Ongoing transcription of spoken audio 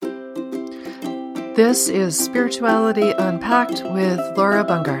This is Spirituality Unpacked with Laura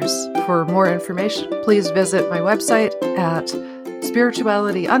Bungars. For more information, please visit my website at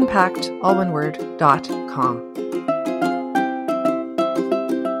spiritualityunpacked.com.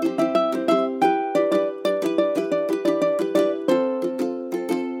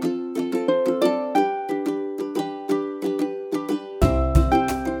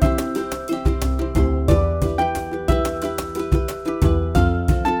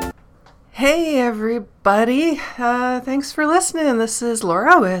 Hey everybody, thanks for listening. This is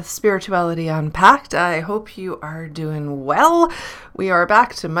Laura with Spirituality Unpacked. I hope you are doing well. We are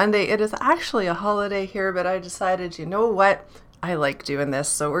back to Monday. It is actually a holiday here, but I decided, you know what? I like doing this,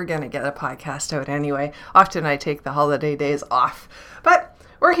 so we're going to get a podcast out anyway. Often I take the holiday days off, but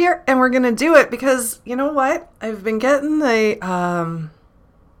we're here and we're going to do it because, you know what? I've been getting the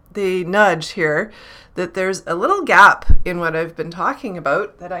nudge here that there's a little gap in what I've been talking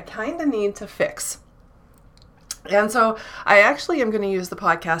about that I kind of need to fix. And so I actually am going to use the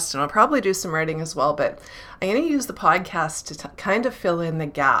podcast, and I'll probably do some writing as well, but I'm going to use the podcast to kind of fill in the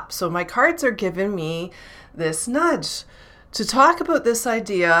gap. So my cards are giving me this nudge to talk about this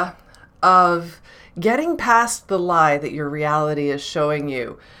idea of getting past the lie that your reality is showing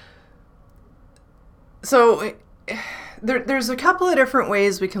you. So there's a couple of different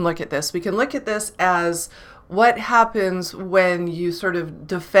ways we can look at this. We can look at this as what happens when you sort of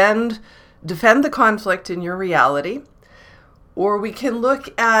defend the conflict in your reality, or we can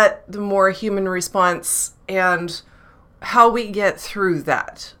look at the more human response and how we get through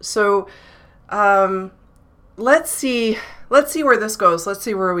that. So let's see where this goes. Let's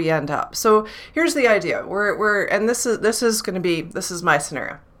see where we end up. So here's the idea. This is my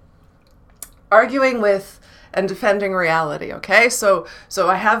scenario. Arguing with and defending reality, okay? So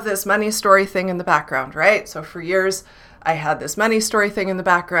I have this money story thing in the background, right? So for years, I had this money story thing in the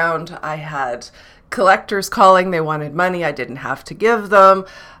background. I had collectors calling. They wanted money. I didn't have to give them.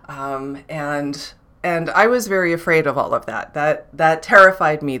 And I was very afraid of all of that. That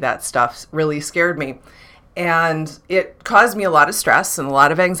terrified me. That stuff really scared me. And it caused me a lot of stress and a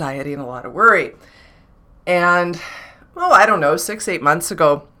lot of anxiety and a lot of worry. And, I don't know, 6-8 months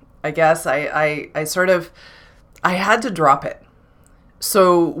ago, I guess I had to drop it.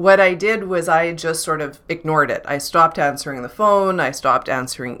 So what I did was I just sort of ignored it. I stopped answering the phone. I stopped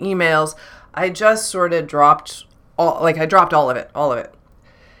answering emails. I just sort of dropped all of it.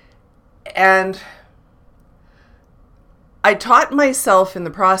 And I taught myself in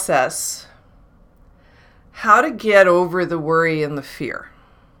the process how to get over the worry and the fear.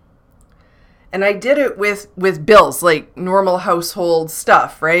 And I did it with bills, like normal household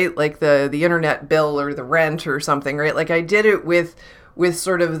stuff, right? Like the internet bill or the rent or something, right? Like I did it with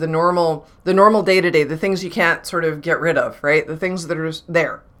sort of the normal day-to-day, the things you can't sort of get rid of, right? The things that are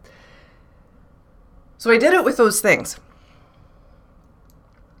there. So I did it with those things.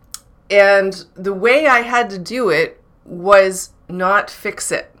 And the way I had to do it was not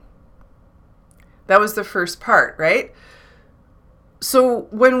fix it. That was the first part, right? So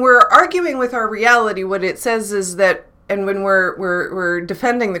when we're arguing with our reality, what it says is that, and when we're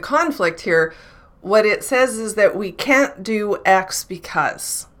defending the conflict here, what it says is that we can't do X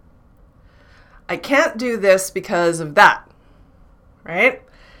because. I can't do this because of that, right?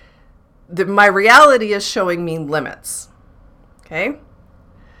 My reality is showing me limits, okay?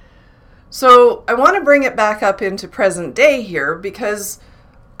 So I want to bring it back up into present day here because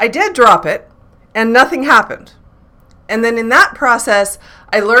I did drop it and nothing happened. And then in that process,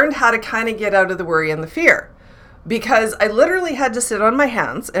 I learned how to kind of get out of the worry and the fear because I literally had to sit on my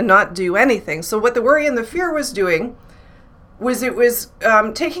hands and not do anything. So what the worry and the fear was doing was it was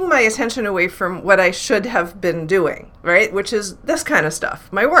taking my attention away from what I should have been doing, right? Which is this kind of stuff,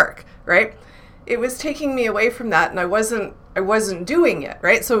 my work, right? It was taking me away from that and I wasn't doing it,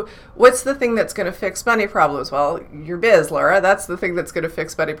 right? So what's the thing that's going to fix money problems? Well, your biz, Laura. That's the thing that's going to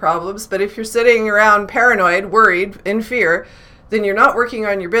fix money problems. But if you're sitting around paranoid, worried, in fear, then you're not working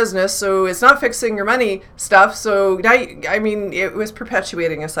on your business. So it's not fixing your money stuff. So now, it was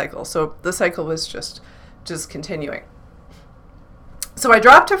perpetuating a cycle. So the cycle was just continuing. So I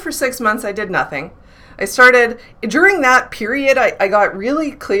dropped it for 6 months. I did nothing. I started, during that period, I got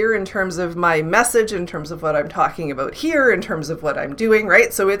really clear in terms of my message, in terms of what I'm talking about here, in terms of what I'm doing,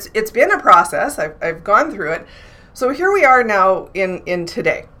 right? So it's been a process. I've gone through it. So here we are now in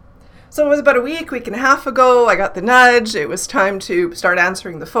today. So it was about a week and a half ago, I got the nudge. It was time to start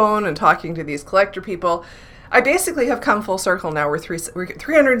answering the phone and talking to these collector people. I basically have come full circle now. We're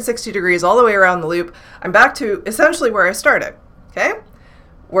 360 degrees all the way around the loop. I'm back to essentially where I started, okay?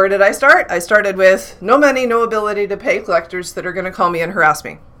 Where did I start? I started with no money, no ability to pay collectors that are going to call me and harass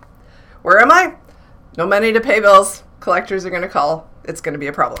me. Where am I? No money to pay bills. Collectors are going to call. It's going to be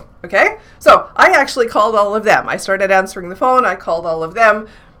a problem. Okay? So I actually called all of them. I started answering the phone. I called all of them.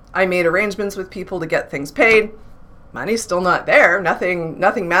 I made arrangements with people to get things paid. Money's still not there. Nothing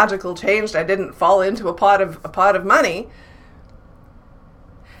magical changed. I didn't fall into a pot of money.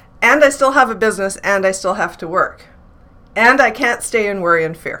 And I still have a business, and I still have to work. And I can't stay in worry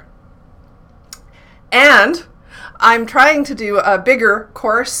and fear. And I'm trying to do a bigger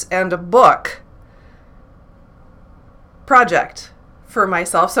course and a book project for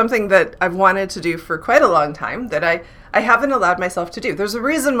myself, something that I've wanted to do for quite a long time that I haven't allowed myself to do. There's a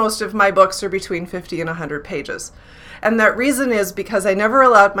reason most of my books are between 50 and 100 pages. And that reason is because I never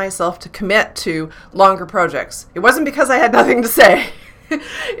allowed myself to commit to longer projects. It wasn't because I had nothing to say.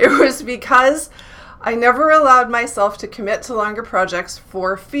 It was because I never allowed myself to commit to longer projects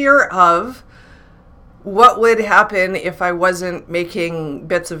for fear of what would happen if I wasn't making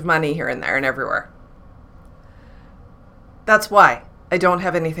bits of money here and there and everywhere. That's why I don't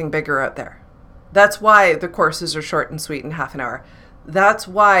have anything bigger out there. That's why the courses are short and sweet in half an hour. That's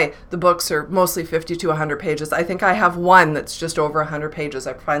why the books are mostly 50 to 100 pages. I think I have one that's just over 100 pages.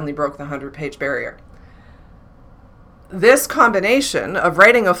 I finally broke the 100-page barrier. This combination of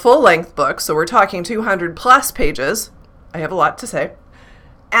writing a full-length book, so we're talking 200 plus pages, I have a lot to say,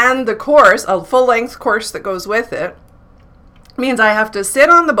 and the course, a full-length course that goes with it, means I have to sit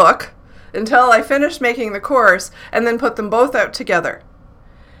on the book until I finish making the course and then put them both out together.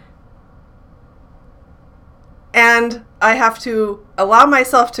 And I have to allow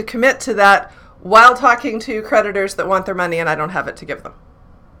myself to commit to that while talking to creditors that want their money and I don't have it to give them.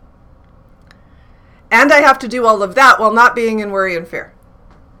 And I have to do all of that while not being in worry and fear.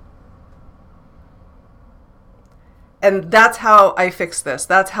 And that's how I fix this.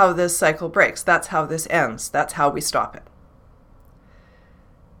 That's how this cycle breaks. That's how this ends. That's how we stop it.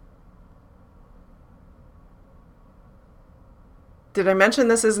 Did I mention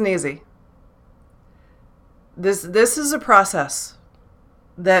this isn't easy? This is a process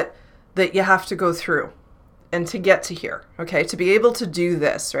that you have to go through and to get to here, okay? To be able to do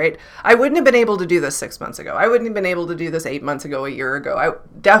this, right? I wouldn't have been able to do this 6 months ago. I wouldn't have been able to do this 8 months ago, a year ago. I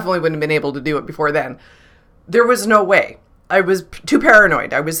definitely wouldn't have been able to do it before then. There was no way. I was too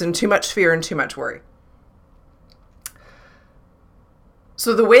paranoid. I was in too much fear and too much worry.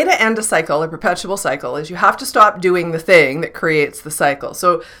 So the way to end a cycle, a perpetual cycle, is you have to stop doing the thing that creates the cycle.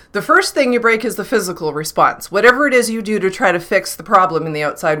 So the first thing you break is the physical response. Whatever it is you do to try to fix the problem in the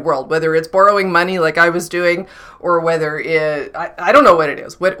outside world, whether it's borrowing money like I was doing, or whether I don't know what it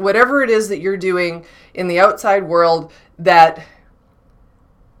is. Whatever it is that you're doing in the outside world that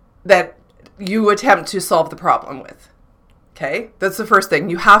you attempt to solve the problem with. Okay? That's the first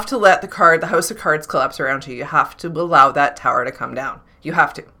thing. You have to let the house of cards collapse around you. You have to allow that tower to come down. You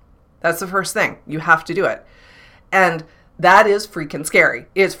have to. That's the first thing. You have to do it. And that is freaking scary.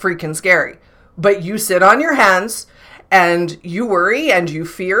 It's freaking scary. But you sit on your hands and you worry and you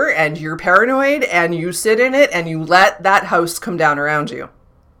fear and you're paranoid and you sit in it and you let that house come down around you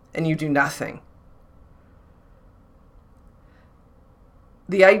and you do nothing.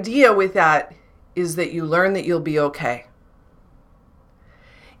 The idea with that is that you learn that you'll be okay.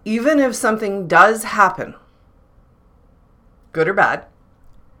 Even if something does happen, good or bad,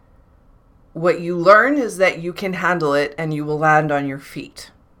 what you learn is that you can handle it and you will land on your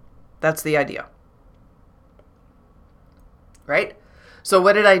feet. That's the idea. Right? So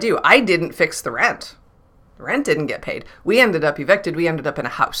what did I do? I didn't fix the rent. The rent didn't get paid. We ended up evicted. We ended up in a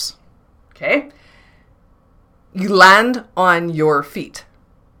house. Okay? You land on your feet.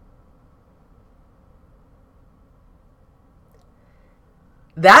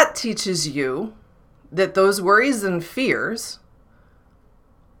 That teaches you that those worries and fears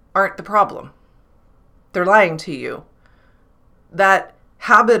aren't the problem. They're lying to you. That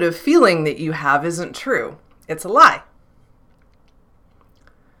habit of feeling that you have isn't true. It's a lie.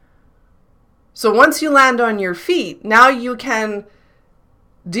 So once you land on your feet, now you can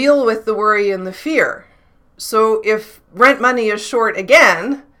deal with the worry and the fear. So if rent money is short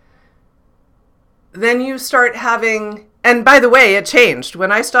again, then you start having, and by the way, it changed.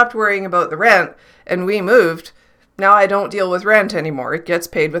 When I stopped worrying about the rent and we moved, now I don't deal with rent anymore. It gets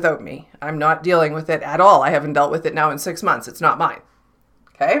paid without me. I'm not dealing with it at all. I haven't dealt with it now in 6 months. It's not mine.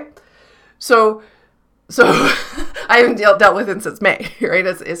 Okay? So I haven't dealt with it since May, right?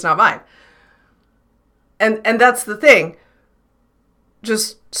 It's not mine. And that's the thing.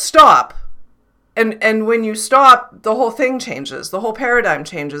 Just stop. And when you stop, the whole thing changes. The whole paradigm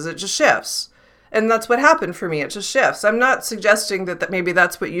changes. It just shifts. And that's what happened for me. It just shifts. I'm not suggesting that maybe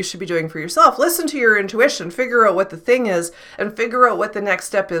that's what you should be doing for yourself. Listen to your intuition, figure out what the thing is, and figure out what the next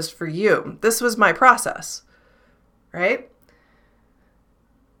step is for you. This was my process, right?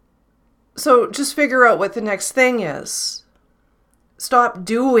 So just figure out what the next thing is. Stop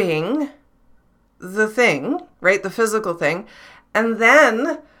doing the thing, right? The physical thing. And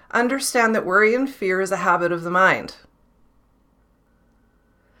then understand that worry and fear is a habit of the mind.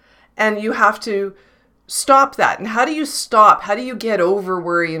 And you have to stop that. And how do you stop? How do you get over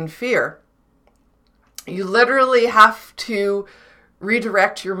worry and fear? You literally have to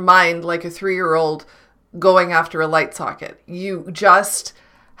redirect your mind like a 3-year-old going after a light socket. You just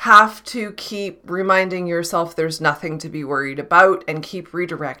have to keep reminding yourself there's nothing to be worried about and keep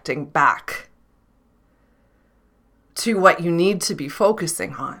redirecting back to what you need to be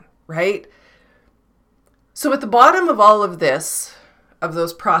focusing on, right? So at the bottom of all of this, of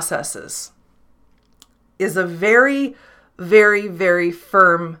those processes, is a very, very, very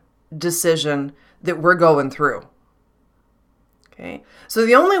firm decision that we're going through. Okay? So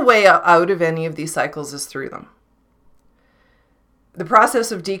the only way out of any of these cycles is through them. The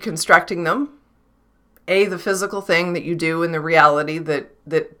process of deconstructing them, A, the physical thing that you do in the reality that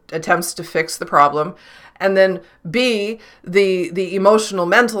attempts to fix the problem, and then B, the emotional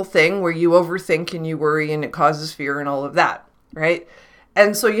mental thing where you overthink and you worry and it causes fear and all of that, right?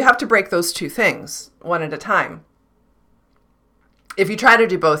 And so you have to break those two things one at a time. If you try to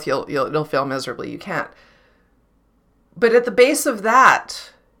do both, you'll fail miserably. You can't. But at the base of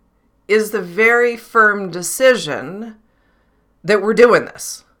that is the very firm decision that we're doing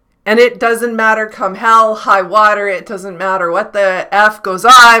this. And it doesn't matter come hell, high water. It doesn't matter what the F goes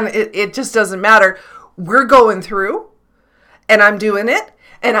on. It just doesn't matter. We're going through and I'm doing it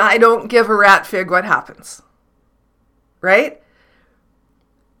and I don't give a rat fig what happens. Right?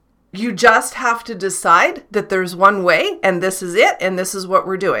 You just have to decide that there's one way and this is it and this is what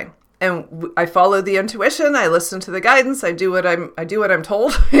we're doing. And I follow the intuition, I listen to the guidance, I do what I'm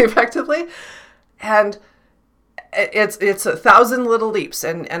told effectively. And it's 1,000 little leaps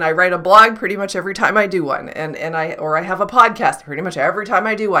and I write a blog pretty much every time I do one and I have a podcast pretty much every time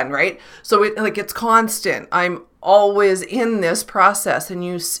I do one, right? So it's constant. I'm always in this process and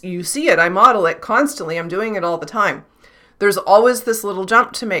you see it, I model it constantly. I'm doing it all the time. There's always this little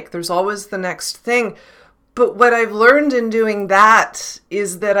jump to make. There's always the next thing. But what I've learned in doing that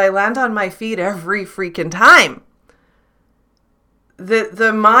is that I land on my feet every freaking time.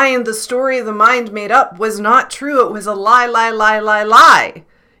 The story the mind made up was not true. It was a lie.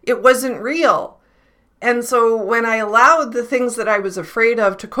 It wasn't real. And so when I allowed the things that I was afraid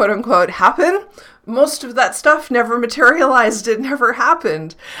of to quote unquote happen, most of that stuff never materialized. It never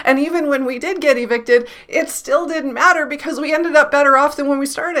happened. And even when we did get evicted, it still didn't matter because we ended up better off than when we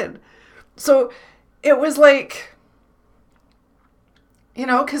started. So it was like,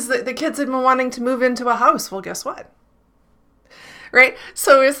 because the kids had been wanting to move into a house. Well, guess what? Right?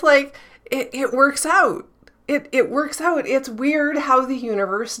 So it's like, it works out. It works out. It's weird how the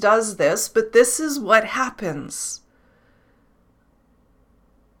universe does this, but this is what happens.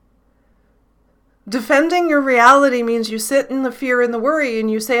 Defending your reality means you sit in the fear and the worry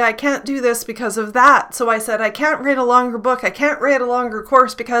and you say, I can't do this because of that. So I said, I can't write a longer book. I can't write a longer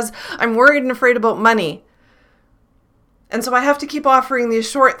course because I'm worried and afraid about money. And so I have to keep offering these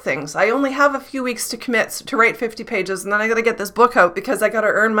short things. I only have a few weeks to commit to write 50 pages and then I got to get this book out because I got to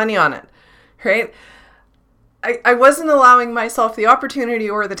earn money on it, right? I wasn't allowing myself the opportunity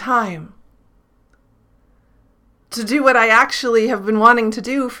or the time to do what I actually have been wanting to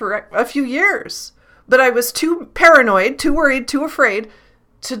do for a few years. But I was too paranoid, too worried, too afraid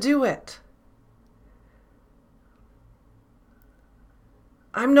to do it.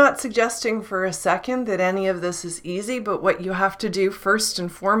 I'm not suggesting for a second that any of this is easy, but what you have to do first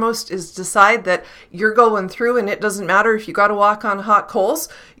and foremost is decide that you're going through and it doesn't matter if you got to walk on hot coals,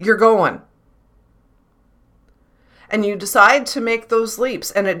 you're going. And you decide to make those leaps.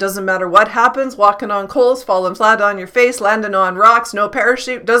 And it doesn't matter what happens, walking on coals, falling flat on your face, landing on rocks, no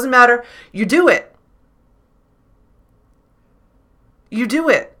parachute, doesn't matter. You do it. You do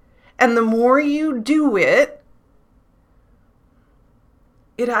it. And the more you do it,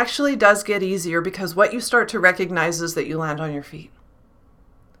 it actually does get easier because what you start to recognize is that you land on your feet.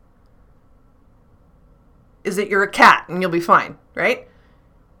 Is that you're a cat and you'll be fine, right?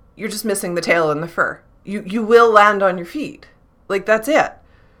 You're just missing the tail and the fur. You will land on your feet. Like, that's it.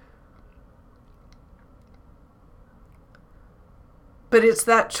 But it's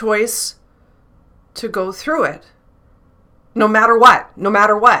that choice to go through it. No matter what.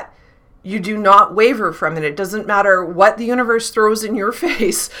 You do not waver from it. It doesn't matter what the universe throws in your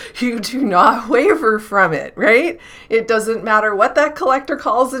face. You do not waver from it, right? It doesn't matter what that collector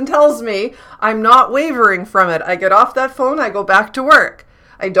calls and tells me. I'm not wavering from it. I get off that phone. I go back to work.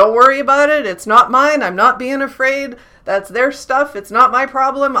 I don't worry about it. It's not mine. I'm not being afraid. That's their stuff. It's not my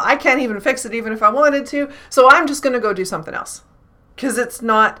problem. I can't even fix it even if I wanted to. So I'm just going to go do something else because it's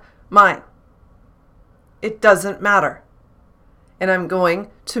not mine. It doesn't matter. And I'm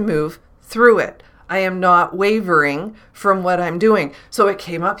going to move through it. I am not wavering from what I'm doing. So it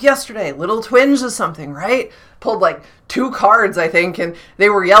came up yesterday, little twinge of something, right? Pulled like 2 cards, I think, and they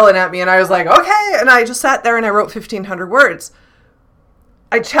were yelling at me and I was like, okay. And I just sat there and I wrote 1,500 words.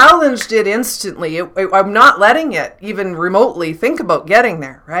 I challenged it instantly. I'm not letting it even remotely think about getting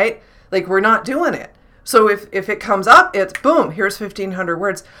there, right? Like we're not doing it. So if it comes up, it's boom, here's 1,500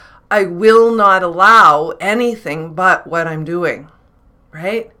 words. I will not allow anything but what I'm doing,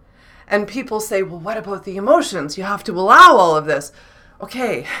 right? And people say, well, what about the emotions? You have to allow all of this.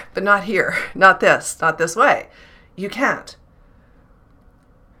 Okay, but not here, not this way. You can't.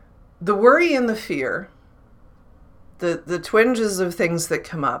 The worry and the fear, the twinges of things that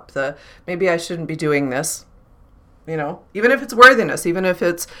come up, maybe I shouldn't be doing this, even if it's worthiness, even if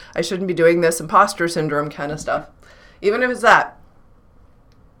it's I shouldn't be doing this, imposter syndrome kind of stuff, even if it's that.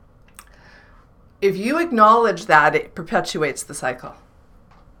 If you acknowledge that, it perpetuates the cycle.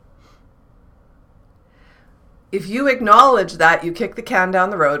 If you acknowledge that, you kick the can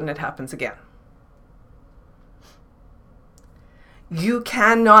down the road and it happens again. You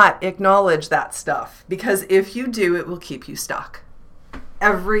cannot acknowledge that stuff because if you do, it will keep you stuck.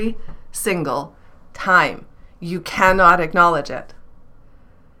 Every single time. You cannot acknowledge it.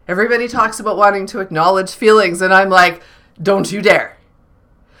 Everybody talks about wanting to acknowledge feelings and I'm like, don't you dare.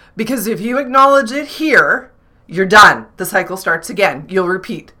 Because if you acknowledge it here, you're done. The cycle starts again. You'll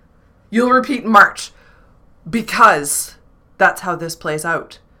repeat. You'll repeat in March. Because that's how this plays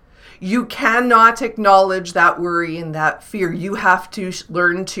out. You cannot acknowledge that worry and that fear. You have to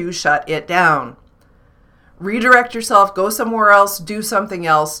learn to shut it down. Redirect yourself, go somewhere else, do something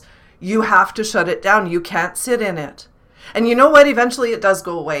else. You have to shut it down. You can't sit in it. And you know what? Eventually it does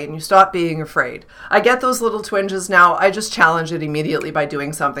go away and you stop being afraid. I get those little twinges now. I just challenge it immediately by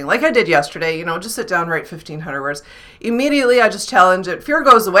doing something like I did yesterday. Just sit down, write 1,500 words. Immediately I just challenge it. Fear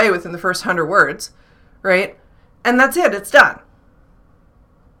goes away within the first 100 words. Right? And that's it. It's done.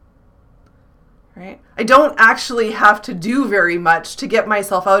 Right? I don't actually have to do very much to get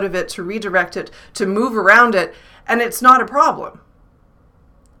myself out of it, to redirect it, to move around it, and it's not a problem.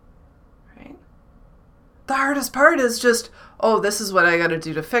 Right? The hardest part is just, this is what I got to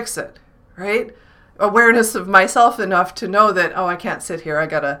do to fix it. Right? Awareness of myself enough to know that, I can't sit here.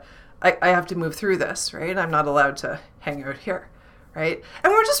 I have to move through this. Right? I'm not allowed to hang out here. Right?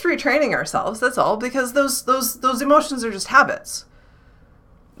 And we're just retraining ourselves, that's all, because those emotions are just habits.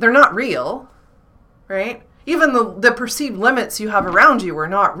 They're not real, right? Even the perceived limits you have around you are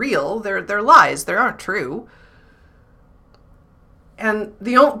not real. They're lies. They aren't true. And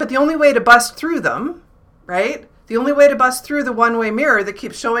the only way to bust through them, right? The only way to bust through the one-way mirror that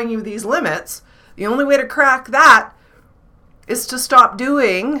keeps showing you these limits, the only way to crack that is to stop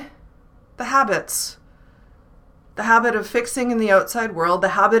doing the habits. The habit of fixing in the outside world, the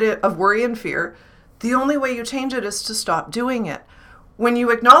habit of worry and fear, the only way you change it is to stop doing it. When you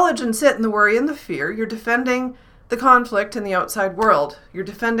acknowledge and sit in the worry and the fear, you're defending the conflict in the outside world. You're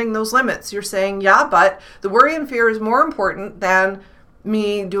defending those limits. You're saying, yeah, but the worry and fear is more important than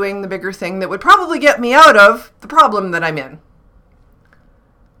me doing the bigger thing that would probably get me out of the problem that I'm in.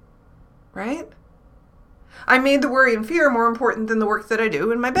 Right? I made the worry and fear more important than the work that I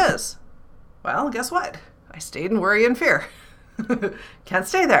do in my biz. Well, guess what? I stayed in worry and fear. Can't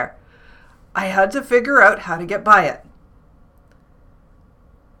stay there. I had to figure out how to get by it.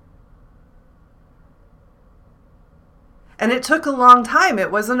 And it took a long time.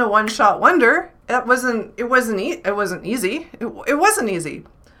 It wasn't a one-shot wonder. It wasn't easy. It wasn't easy.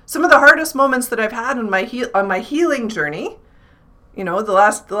 Some of the hardest moments that I've had on my healing journey,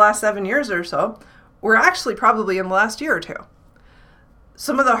 the last 7 years or so, were actually probably in the last year or two.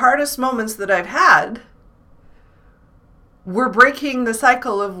 Some of the hardest moments that I've had were breaking the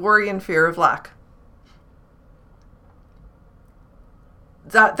cycle of worry and fear of lack.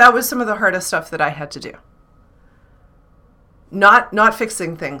 That was some of the hardest stuff that I had to do. Not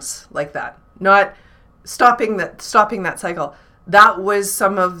fixing things like that. Not stopping that cycle. That was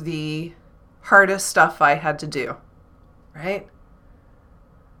some of the hardest stuff I had to do. Right?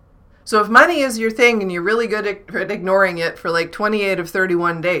 So if money is your thing and you're really good at ignoring it for like 28 of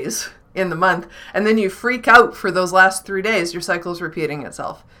 31 days, in the month, and then you freak out for those last 3 days, your cycle's repeating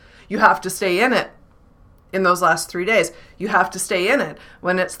itself. You have to stay in it in those last 3 days. You have to stay in it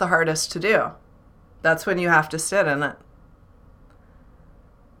when it's the hardest to do. That's when you have to sit in it.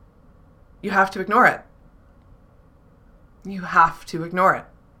 You have to ignore it. You have to ignore it.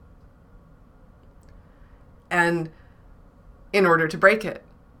 And in order to break it,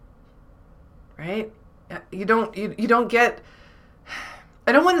 right? You don't get,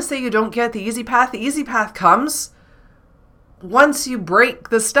 I don't want to say you don't get the easy path. The easy path comes once you break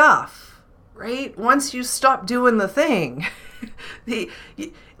the stuff, right? Once you stop doing the thing.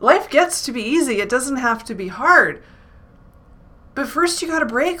 Life gets to be easy. It doesn't have to be hard. But first you got to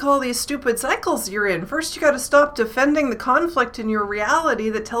break all these stupid cycles you're in. First you got to stop defending the conflict in your reality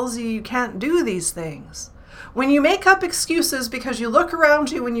that tells you you can't do these things. When you make up excuses because you look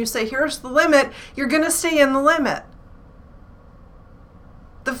around you and you say, here's the limit, you're going to stay in the limit.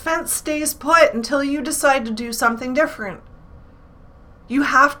 The fence stays put until you decide to do something different. You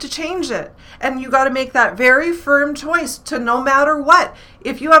have to change it. And you got to make that very firm choice to no matter what.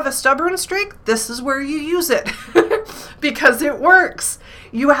 If you have a stubborn streak, this is where you use it because it works.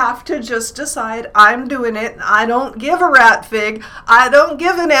 You have to just decide, I'm doing it. And I don't give a rat fig. I don't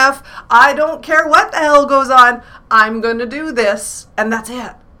give an F. I don't care what the hell goes on. I'm going to do this. And that's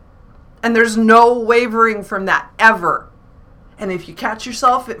it. And there's no wavering from that ever. And if you catch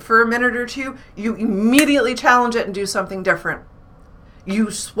yourself for a minute or two, you immediately challenge it and do something different.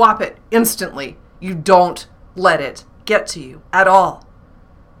 You swap it instantly. You don't let it get to you at all.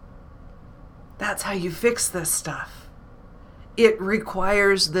 That's how you fix this stuff. It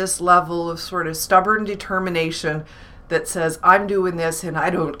requires this level of sort of stubborn determination that says, I'm doing this and I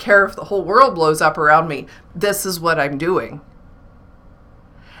don't care if the whole world blows up around me. This is what I'm doing.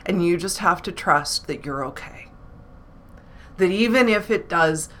 And you just have to trust that you're okay. That even if it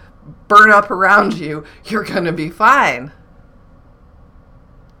does burn up around you, you're going to be fine.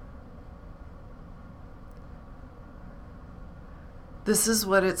 This is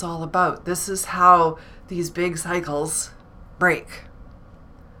what it's all about. This is how these big cycles break.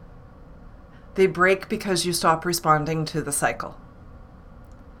 They break because you stop responding to the cycle.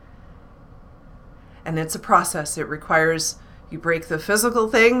 And it's a process. It requires you break the physical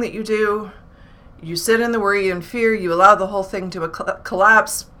thing that you do. You sit in the worry and fear. You allow the whole thing to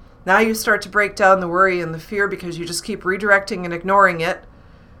collapse. Now you start to break down the worry and the fear because you just keep redirecting and ignoring it.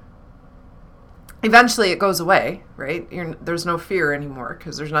 Eventually it goes away, right? There's no fear anymore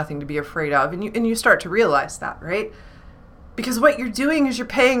because there's nothing to be afraid of. And you start to realize that, right? Because what you're doing is you're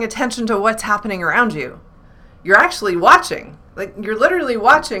paying attention to what's happening around you. You're actually watching. Like, you're literally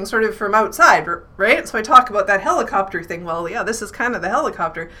watching sort of from outside, right? So I talk about that helicopter thing. Well, yeah, this is kind of the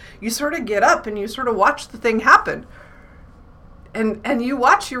helicopter. You sort of get up and you sort of watch the thing happen. And you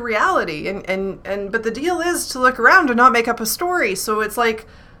watch your reality. But the deal is to look around and not make up a story. So it's like,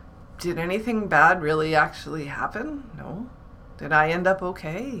 did anything bad really actually happen? No. Did I end up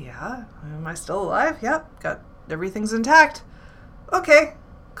okay? Yeah. Am I still alive? Yep. Everything's intact. Okay.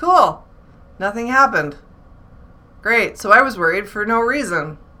 Cool. Nothing happened. Great. So I was worried for no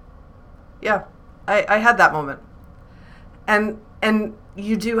reason. Yeah. I had that moment. And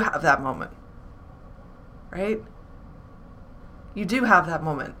you do have that moment. Right? You do have that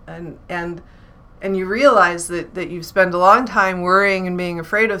moment. And you realize that you spend a long time worrying and being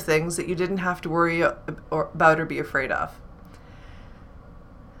afraid of things that you didn't have to worry about or be afraid of.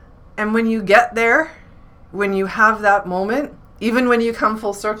 And when you get there, when you have that moment, even when you come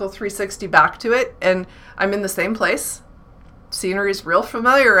full circle 360 back to it, and I'm in the same place, scenery's real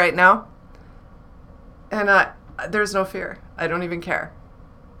familiar right now, and there's no fear. I don't even care.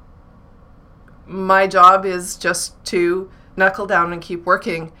 My job is just to knuckle down and keep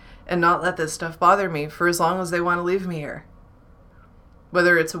working and not let this stuff bother me for as long as they want to leave me here.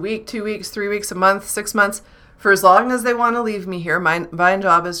 Whether it's a week, 2 weeks, 3 weeks, a month, 6 months, for as long as they want to leave me here, my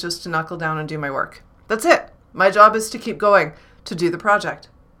job is just to knuckle down and do my work. That's it. My job is to keep going, to do the project,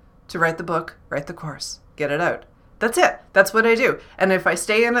 to write the book, write the course, get it out. That's it. That's what I do. And if I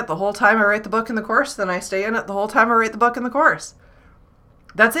stay in it the whole time I write the book and the course, then I stay in it the whole time I write the book and the course.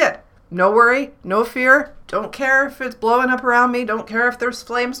 That's it. No worry, no fear. Don't care if it's blowing up around me. Don't care if there's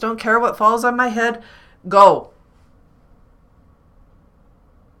flames. Don't care what falls on my head. Go.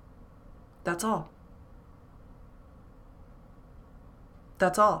 That's all.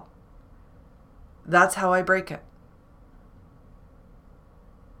 That's all. That's how I break it.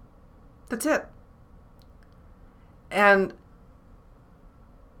 That's it. And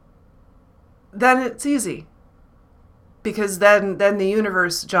then it's easy. Because then the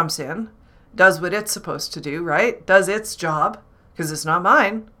universe jumps in, does what it's supposed to do, right? Does its job, because it's not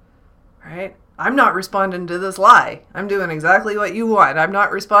mine. right? I'm not responding to this lie. I'm doing exactly what you want. I'm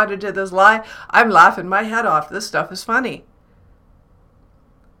not responding to this lie. I'm laughing my head off. This stuff is funny.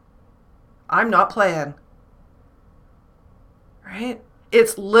 I'm not playing. Right?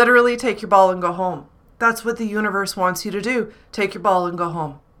 It's literally take your ball and go home. That's what the universe wants you to do. Take your ball and go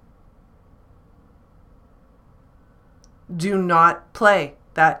home. Do not play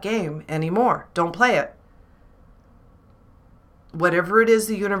that game anymore. Don't play it. Whatever it is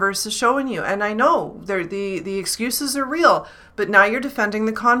the universe is showing you. And I know the excuses are real, but now you're defending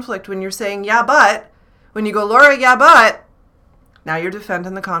the conflict when you're saying, yeah, but. When you go, Laura, yeah, but. Now you're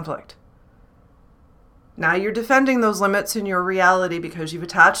defending the conflict. Now you're defending those limits in your reality because you've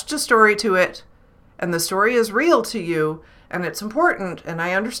attached a story to it, and the story is real to you, and it's important, and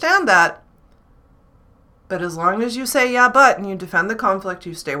I understand that. But as long as you say, yeah, but, and you defend the conflict,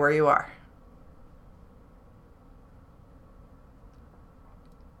 you stay where you are.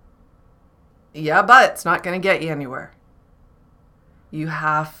 Yeah, but it's not going to get you anywhere. You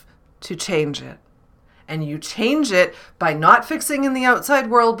have to change it. And you change it by not fixing in the outside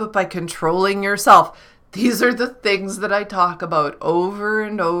world, but by controlling yourself. These are the things that I talk about over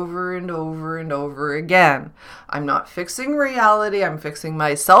and over and over and over again. I'm not fixing reality. I'm fixing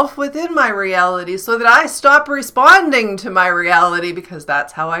myself within my reality so that I stop responding to my reality, because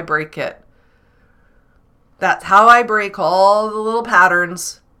that's how I break it. That's how I break all the little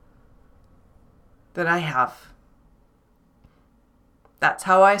patterns that I have. That's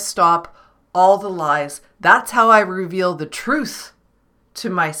how I stop all the lies. That's how I reveal the truth to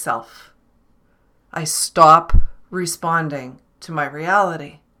myself. I stop responding to my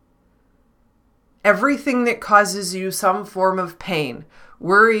reality. Everything that causes you some form of pain,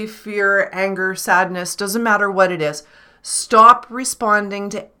 worry, fear, anger, sadness, doesn't matter what it is. Stop responding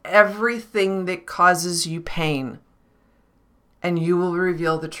to everything that causes you pain, and you will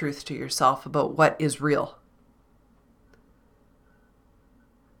reveal the truth to yourself about what is real.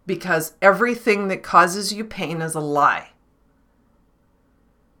 Because everything that causes you pain is a lie.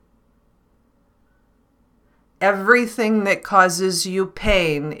 Everything that causes you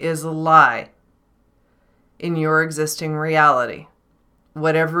pain is a lie in your existing reality.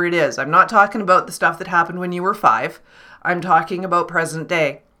 Whatever it is. I'm not talking about the stuff that happened when you were 5. I'm talking about present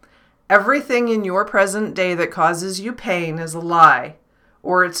day. Everything in your present day that causes you pain is a lie,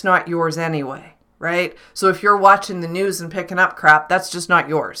 or it's not yours anyway, right? So if you're watching the news and picking up crap, that's just not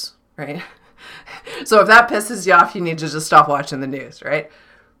yours, right? So if that pisses you off, you need to just stop watching the news, right?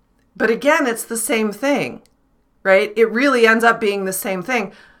 But again, it's the same thing. Right? It really ends up being the same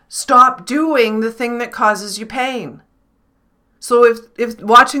thing. Stop doing the thing that causes you pain. So if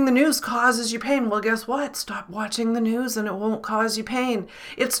watching the news causes you pain, well, guess what? Stop watching the news and it won't cause you pain.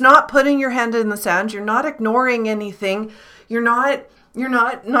 It's not putting your hand in the sand. You're not ignoring anything. You're not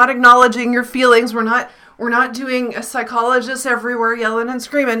acknowledging your feelings. We're not doing a psychologist everywhere yelling and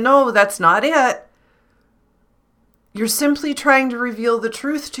screaming. No, that's not it. You're simply trying to reveal the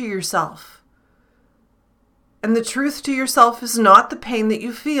truth to yourself. And the truth to yourself is not the pain that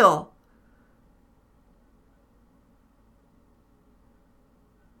you feel.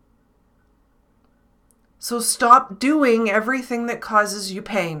 So stop doing everything that causes you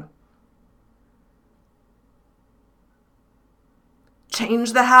pain.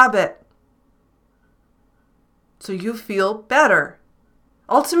 Change the habit so you feel better.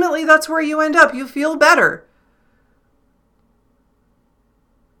 Ultimately, that's where you end up. You feel better.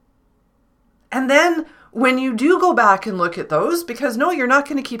 And then when you do go back and look at those, because no, you're not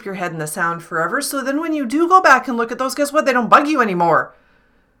going to keep your head in the sand forever. So then when you do go back and look at those, guess what? They don't bug you anymore.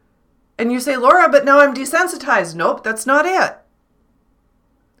 And you say, Laura, but now I'm desensitized. Nope, that's not it.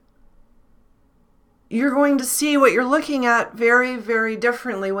 You're going to see what you're looking at very, very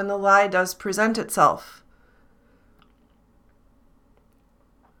differently when the lie does present itself.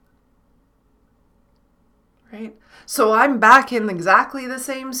 Right? So I'm back in exactly the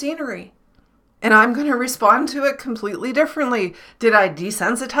same scenery. And I'm going to respond to it completely differently. Did I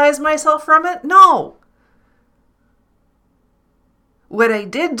desensitize myself from it? No. What I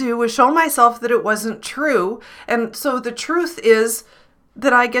did do was show myself that it wasn't true. And so the truth is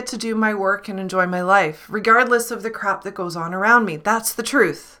that I get to do my work and enjoy my life, regardless of the crap that goes on around me. That's the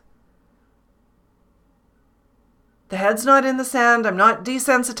truth. The head's not in the sand. I'm not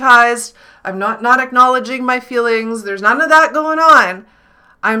desensitized. I'm not acknowledging my feelings. There's none of that going on.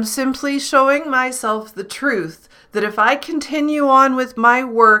 I'm simply showing myself the truth, that if I continue on with my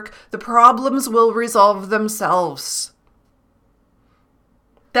work, the problems will resolve themselves.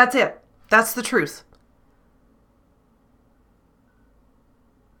 That's it. That's the truth.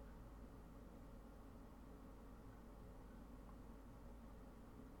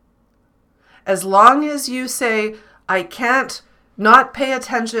 As long as you say, I can't not pay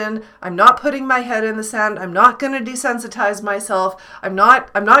attention, I'm not putting my head in the sand, I'm not going to desensitize myself, I'm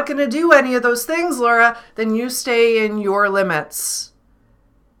not going to do any of those things, Laura, then you stay in your limits.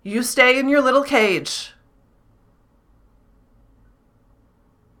 You stay in your little cage.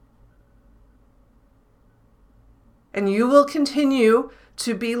 And you will continue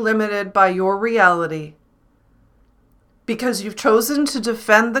to be limited by your reality because you've chosen to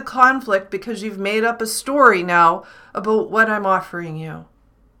defend the conflict, because you've made up a story now about what I'm offering you.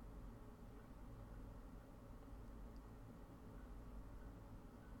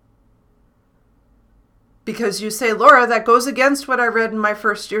 Because you say, Laura, that goes against what I read in my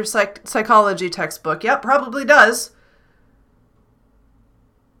first year psychology textbook. Yep, probably does.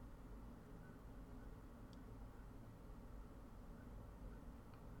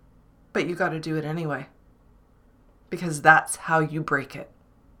 But you got to do it anyway. Because that's how you break it.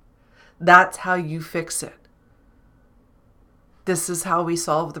 That's how you fix it. This is how we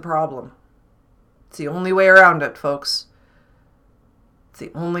solve the problem. It's the only way around it, folks. It's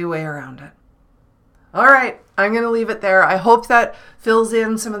the only way around it. All right, I'm going to leave it there. I hope that fills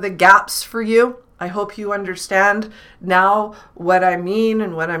in some of the gaps for you. I hope you understand now what I mean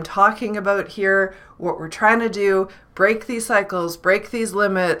and what I'm talking about here, what we're trying to do, break these cycles, break these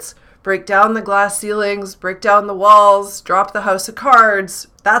limits, break down the glass ceilings, break down the walls, drop the house of cards.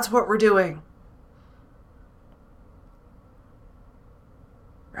 That's what we're doing.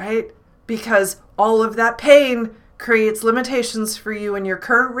 Right? Because all of that pain creates limitations for you in your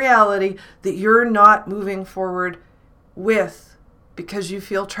current reality that you're not moving forward with because you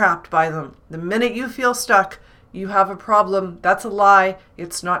feel trapped by them. The minute you feel stuck, you have a problem. That's a lie.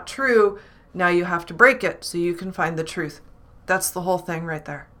 It's not true. Now you have to break it so you can find the truth. That's the whole thing right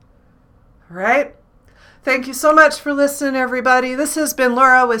there. All right? Thank you so much for listening, everybody. This has been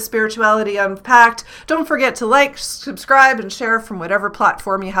Laura with Spirituality Unpacked. Don't forget to like, subscribe, and share from whatever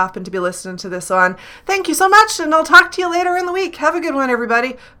platform you happen to be listening to this on. Thank you so much, and I'll talk to you later in the week. Have a good one,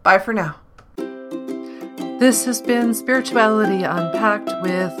 everybody. Bye for now. This has been Spirituality Unpacked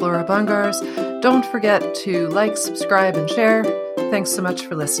with Laura Bungars. Don't forget to like, subscribe, and share. Thanks so much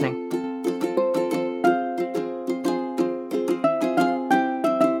for listening.